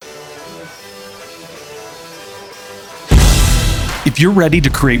If you're ready to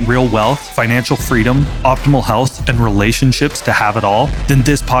create real wealth, financial freedom, optimal health, and relationships to have it all, then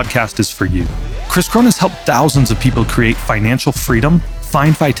this podcast is for you. Chris Crone has helped thousands of people create financial freedom,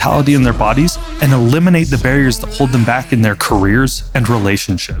 find vitality in their bodies, and eliminate the barriers that hold them back in their careers and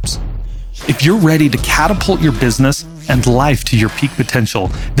relationships. If you're ready to catapult your business and life to your peak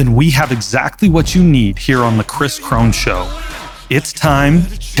potential, then we have exactly what you need here on The Chris Crone Show. It's time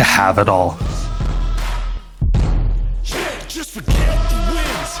to have it all.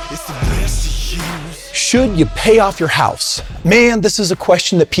 Should you pay off your house? Man, this is a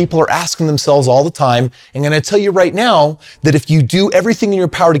question that people are asking themselves all the time. I'm going to tell you right now that if you do everything in your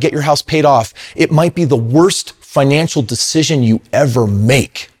power to get your house paid off, it might be the worst financial decision you ever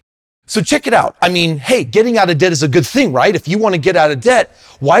make. So check it out. I mean, hey, getting out of debt is a good thing, right? If you want to get out of debt,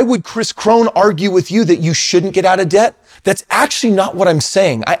 why would Chris Crone argue with you that you shouldn't get out of debt? That's actually not what I'm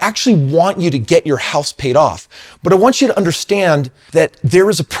saying. I actually want you to get your house paid off. But I want you to understand that there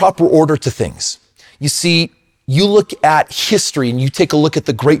is a proper order to things. You see, you look at history and you take a look at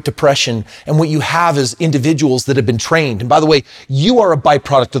the Great Depression, and what you have is individuals that have been trained. And by the way, you are a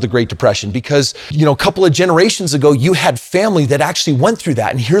byproduct of the Great Depression because, a couple of generations ago, you had family that actually went through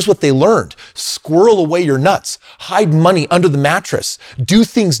that. And here's what they learned. Squirrel away your nuts, hide money under the mattress, do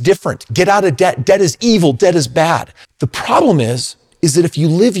things different, get out of debt. Debt is evil, debt is bad. The problem is that if you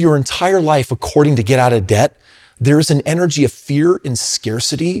live your entire life according to get out of debt, there is an energy of fear and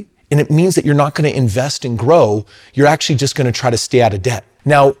scarcity. And it means that you're not going to invest and grow. You're actually just going to try to stay out of debt.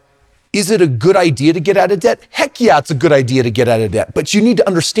 Now, is it a good idea to get out of debt? Heck yeah, it's a good idea to get out of debt. But you need to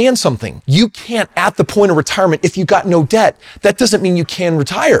understand something. You can't, at the point of retirement, if you got no debt, that doesn't mean you can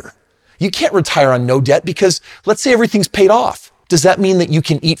retire. You can't retire on no debt because let's say everything's paid off. Does that mean that you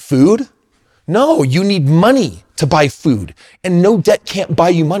can eat food? No, you need money to buy food. And no debt can't buy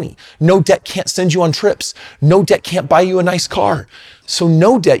you money. No debt can't send you on trips. No debt can't buy you a nice car. So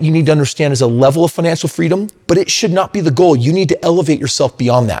no debt, you need to understand, is a level of financial freedom, but it should not be the goal. You need to elevate yourself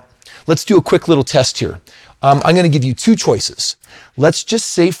beyond that. Let's do a quick little test here. I'm going to give you two choices. Let's just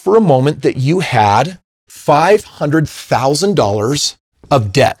say for a moment that you had $500,000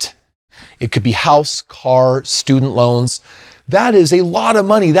 of debt. It could be house, car, student loans. That is a lot of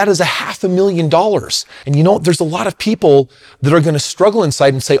money. That is $500,000. And there's a lot of people that are going to struggle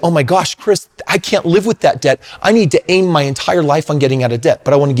inside and say, oh my gosh, Chris, I can't live with that debt. I need to aim my entire life on getting out of debt.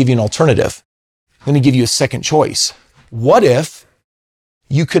 But I want to give you an alternative. I'm going to give you a second choice. What if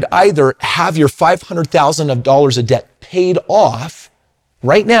you could either have your $500,000 of debt paid off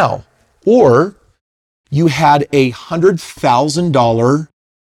right now, or you had a $100,000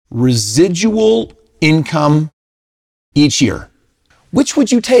 residual income each year? Which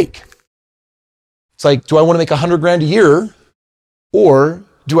would you take? It's like, do I want to make $100,000 a year, or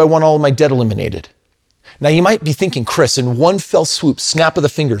do I want all of my debt eliminated? Now you might be thinking, Chris, in one fell swoop, snap of the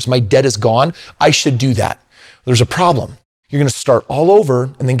fingers, my debt is gone. I should do that. There's a problem. You're going to start all over,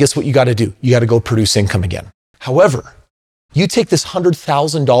 and then guess what you got to do? You got to go produce income again. However, you take this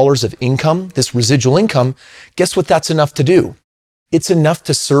 $100,000 of income, this residual income, guess what that's enough to do? It's enough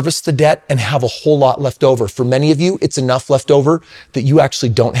to service the debt and have a whole lot left over. For many of you, it's enough left over that you actually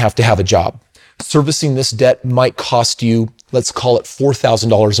don't have to have a job. Servicing this debt might cost you, let's call it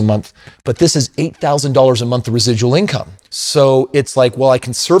 $4,000 a month, but this is $8,000 a month of residual income. So it's like, well, I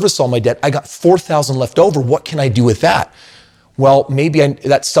can service all my debt. I got $4,000 left over. What can I do with that? Well, maybe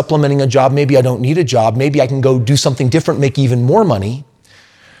that's supplementing a job. Maybe I don't need a job. Maybe I can go do something different, make even more money.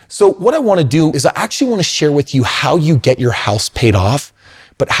 So what I want to do is I actually want to share with you how you get your house paid off,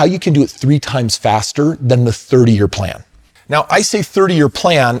 but how you can do it 3 times faster than the 30-year plan. Now, I say 30-year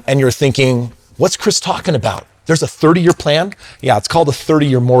plan, and you're thinking, what's Chris talking about? There's a 30-year plan? Yeah, it's called a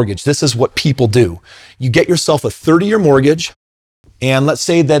 30-year mortgage. This is what people do. You get yourself a 30-year mortgage, and let's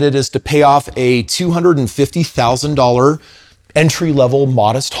say that it is to pay off a $250,000 entry-level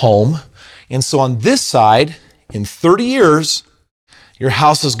modest home. And so on this side, in 30 years, your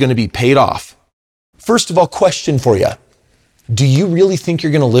house is going to be paid off. First of all, question for you. Do you really think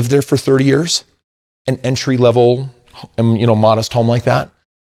you're going to live there for 30 years? An entry-level, modest home like that?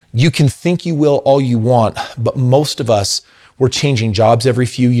 You can think you will all you want, but most of us, we're changing jobs every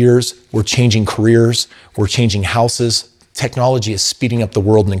few years. We're changing careers. We're changing houses. Technology is speeding up the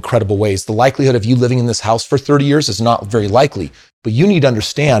world in incredible ways. The likelihood of you living in this house for 30 years is not very likely. But you need to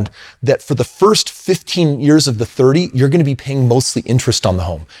understand that for the first 15 years of the 30, you're going to be paying mostly interest on the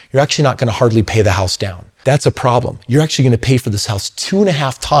home. You're actually not going to hardly pay the house down. That's a problem. You're actually going to pay for this house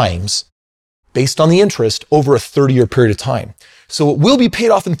 2.5 times based on the interest over a 30-year period of time. So it will be paid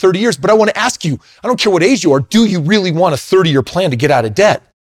off in 30 years, but I want to ask you, I don't care what age you are, do you really want a 30-year plan to get out of debt?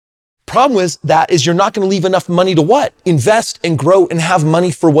 Problem is you're not going to leave enough money to what? Invest and grow and have money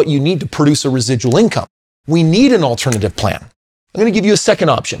for what you need to produce a residual income. We need an alternative plan. I'm going to give you a second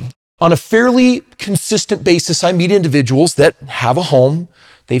option. On a fairly consistent basis, I meet individuals that have a home.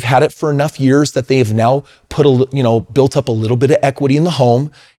 They've had it for enough years that they have now built up a little bit of equity in the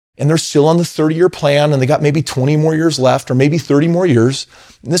home, and they're still on the 30-year plan, and they got maybe 20 more years left, or maybe 30 more years.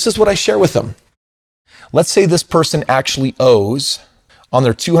 And this is what I share with them. Let's say this person actually owes on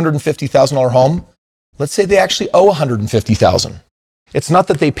their $250,000 home. Let's say they actually owe $150,000. It's not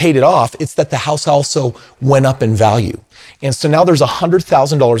that they paid it off, it's that the house also went up in value. And so now there's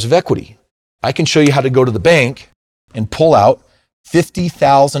 $100,000 of equity. I can show you how to go to the bank and pull out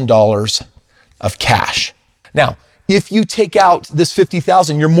 $50,000 of cash. Now, if you take out this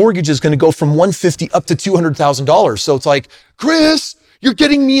 $50,000, your mortgage is going to go from $150,000 up to $200,000. So it's like, Chris, you're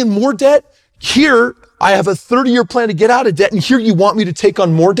getting me in more debt? Here, I have a 30-year plan to get out of debt, and here you want me to take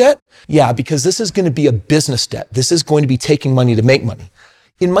on more debt? Yeah, because this is going to be a business debt. This is going to be taking money to make money.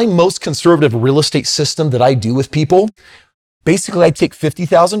 In my most conservative real estate system that I do with people, basically I take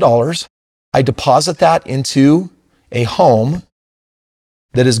 $50,000, I deposit that into a home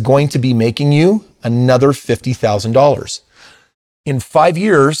that is going to be making you another $50,000. In 5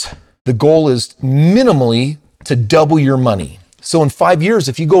 years, the goal is minimally to double your money. So in 5 years,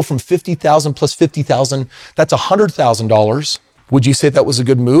 if you go from $50,000 plus $50,000, that's $100,000. Would you say that was a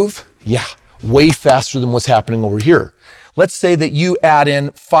good move? Yeah, way faster than what's happening over here. Let's say that you add in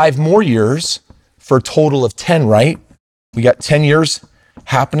 5 more years for a total of 10, right? We got 10 years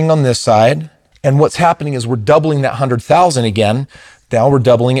happening on this side. And what's happening is we're doubling that 100,000 again. Now we're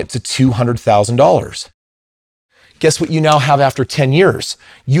doubling it to $200,000. Guess what you now have after 10 years?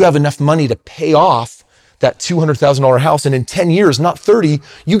 You have enough money to pay off that $200,000 house. And in 10 years, not 30,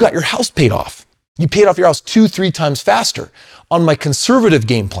 you got your house paid off. You paid off your house 2-3 times faster on my conservative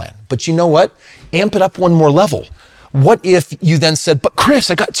game plan. But you know what? Amp it up one more level. What if you then said, but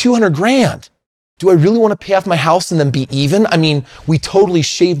Chris, I got 200 grand. Do I really want to pay off my house and then be even? I mean, we totally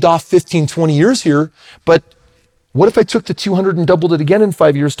shaved off 15, 20 years here, but what if I took the 200 and doubled it again in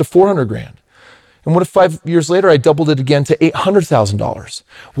 5 years to 400 grand? And what if 5 years later, I doubled it again to $800,000?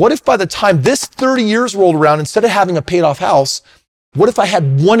 What if by the time this 30 years rolled around, instead of having a paid off house, what if I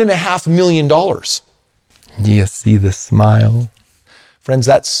had $1.5 million? Do you see the smile? Friends,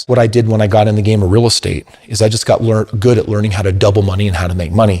 that's what I did when I got in the game of real estate, is I just got good at learning how to double money and how to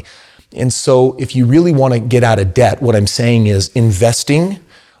make money. And so if you really want to get out of debt, what I'm saying is investing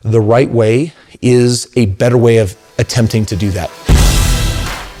the right way is a better way of attempting to do that.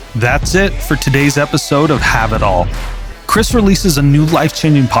 That's it for today's episode of Have It All. Chris releases a new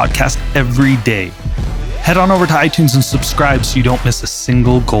life-changing podcast every day. Head on over to iTunes and subscribe so you don't miss a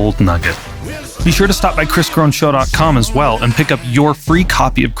single gold nugget. Be sure to stop by chriscroneshow.com as well and pick up your free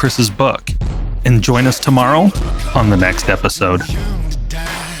copy of Chris's book. And join us tomorrow on the next episode.